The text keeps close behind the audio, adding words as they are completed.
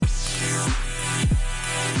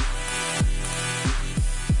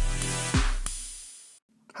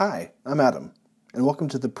Hi, I'm Adam, and welcome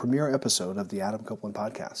to the premiere episode of the Adam Copeland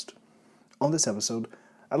Podcast. On this episode,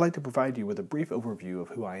 I'd like to provide you with a brief overview of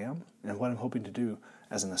who I am and what I'm hoping to do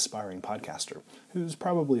as an aspiring podcaster, who's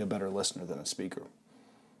probably a better listener than a speaker.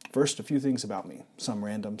 First, a few things about me, some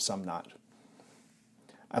random, some not.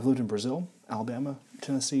 I've lived in Brazil, Alabama,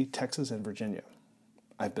 Tennessee, Texas, and Virginia.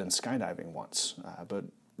 I've been skydiving once, but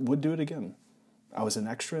would do it again. I was an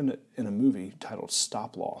extra in a movie titled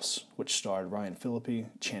Stop Loss, which starred Ryan Phillippe,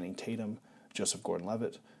 Channing Tatum, Joseph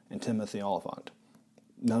Gordon-Levitt, and Timothy Olyphant,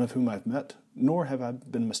 none of whom I've met, nor have I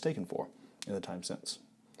been mistaken for in the time since.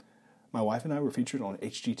 My wife and I were featured on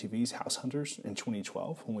HGTV's House Hunters in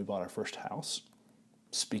 2012 when we bought our first house.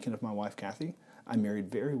 Speaking of my wife, Kathy, I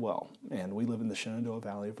married very well, and we live in the Shenandoah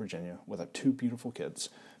Valley of Virginia with our two beautiful kids,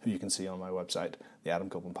 who you can see on my website,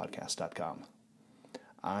 theadamcopelandpodcast.com.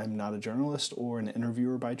 I'm not a journalist or an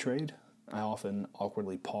interviewer by trade. I often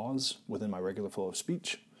awkwardly pause within my regular flow of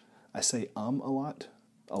speech. I say a lot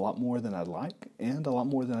more than I'd like, and a lot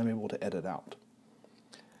more than I'm able to edit out.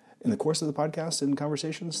 In the course of the podcast and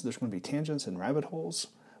conversations, there's going to be tangents and rabbit holes,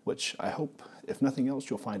 which I hope, if nothing else,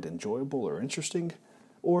 you'll find enjoyable or interesting,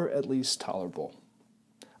 or at least tolerable.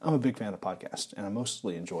 I'm a big fan of podcasts, and I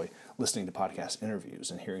mostly enjoy listening to podcast interviews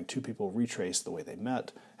and hearing two people retrace the way they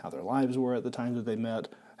met, how their lives were at the time that they met,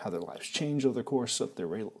 how their lives changed over the course of their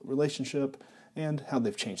relationship, and how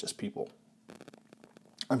they've changed as people.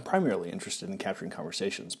 I'm primarily interested in capturing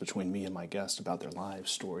conversations between me and my guests about their lives,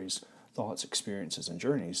 stories, thoughts, experiences, and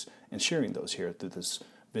journeys, and sharing those here through this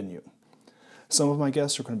venue. Some of my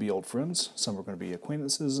guests are going to be old friends, some are going to be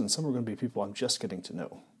acquaintances, and some are going to be people I'm just getting to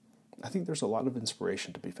know. I think there's a lot of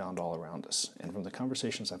inspiration to be found all around us, and from the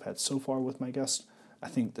conversations I've had so far with my guests, I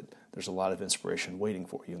think that there's a lot of inspiration waiting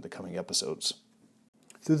for you in the coming episodes.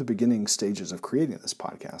 Through the beginning stages of creating this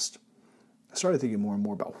podcast, I started thinking more and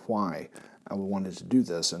more about why I wanted to do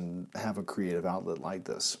this and have a creative outlet like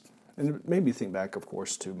this. And it made me think back, of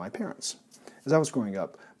course, to my parents. As I was growing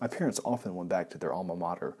up, my parents often went back to their alma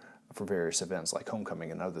mater for various events like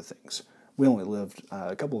homecoming and other things. We only lived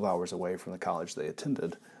a couple of hours away from the college they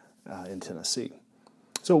attended in Tennessee.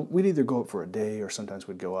 So we'd either go up for a day or sometimes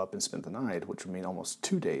we'd go up and spend the night, which would mean almost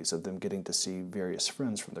 2 days of them getting to see various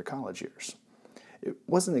friends from their college years. It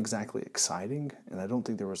wasn't exactly exciting, and I don't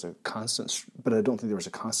think there was a constant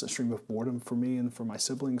stream of boredom for me and for my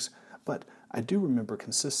siblings, but I do remember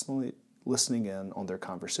consistently listening in on their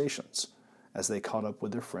conversations as they caught up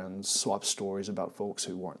with their friends, swapped stories about folks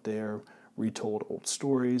who weren't there, retold old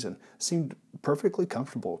stories, and seemed perfectly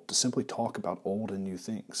comfortable to simply talk about old and new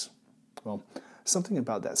things. Well, something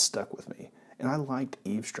about that stuck with me, and I liked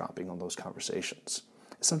eavesdropping on those conversations.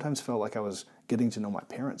 It sometimes felt like I was getting to know my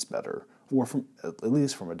parents better, or at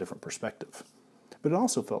least from a different perspective. But it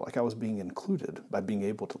also felt like I was being included by being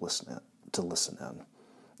able to listen in.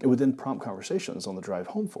 It would then prompt conversations on the drive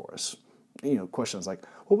home for us. Questions like,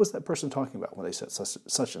 what was that person talking about when they said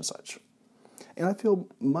such and such? And I feel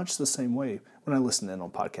much the same way when I listen in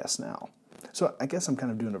on podcasts now. So I guess I'm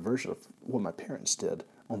kind of doing a version of what my parents did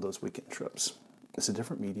on those weekend trips. It's a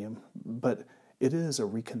different medium, but it is a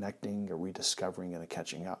reconnecting, a rediscovering, and a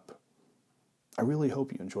catching up. I really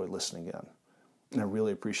hope you enjoy listening in, and I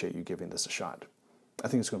really appreciate you giving this a shot. I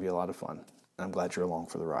think it's going to be a lot of fun, and I'm glad you're along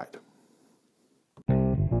for the ride.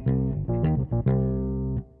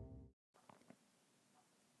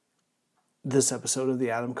 This episode of the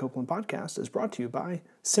Adam Copeland Podcast is brought to you by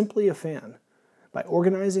Simply a Fan. By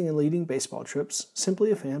organizing and leading baseball trips,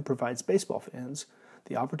 Simply a Fan provides baseball fans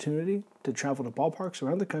the opportunity to travel to ballparks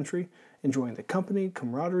around the country, enjoying the company,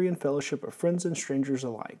 camaraderie, and fellowship of friends and strangers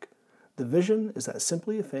alike. The vision is that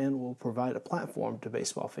Simply a Fan will provide a platform to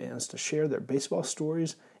baseball fans to share their baseball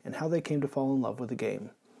stories and how they came to fall in love with the game.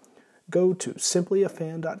 Go to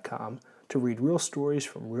simplyafan.com to read real stories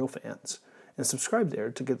from real fans, and subscribe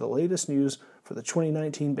there to get the latest news for the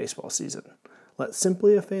 2019 baseball season. Let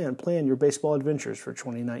Simply a Fan plan your baseball adventures for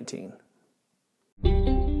 2019.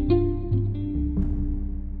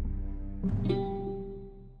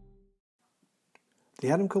 The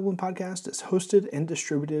Adam Copeland Podcast is hosted and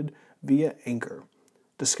distributed via Anchor.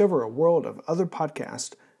 Discover a world of other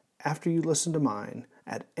podcasts after you listen to mine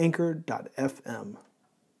at anchor.fm.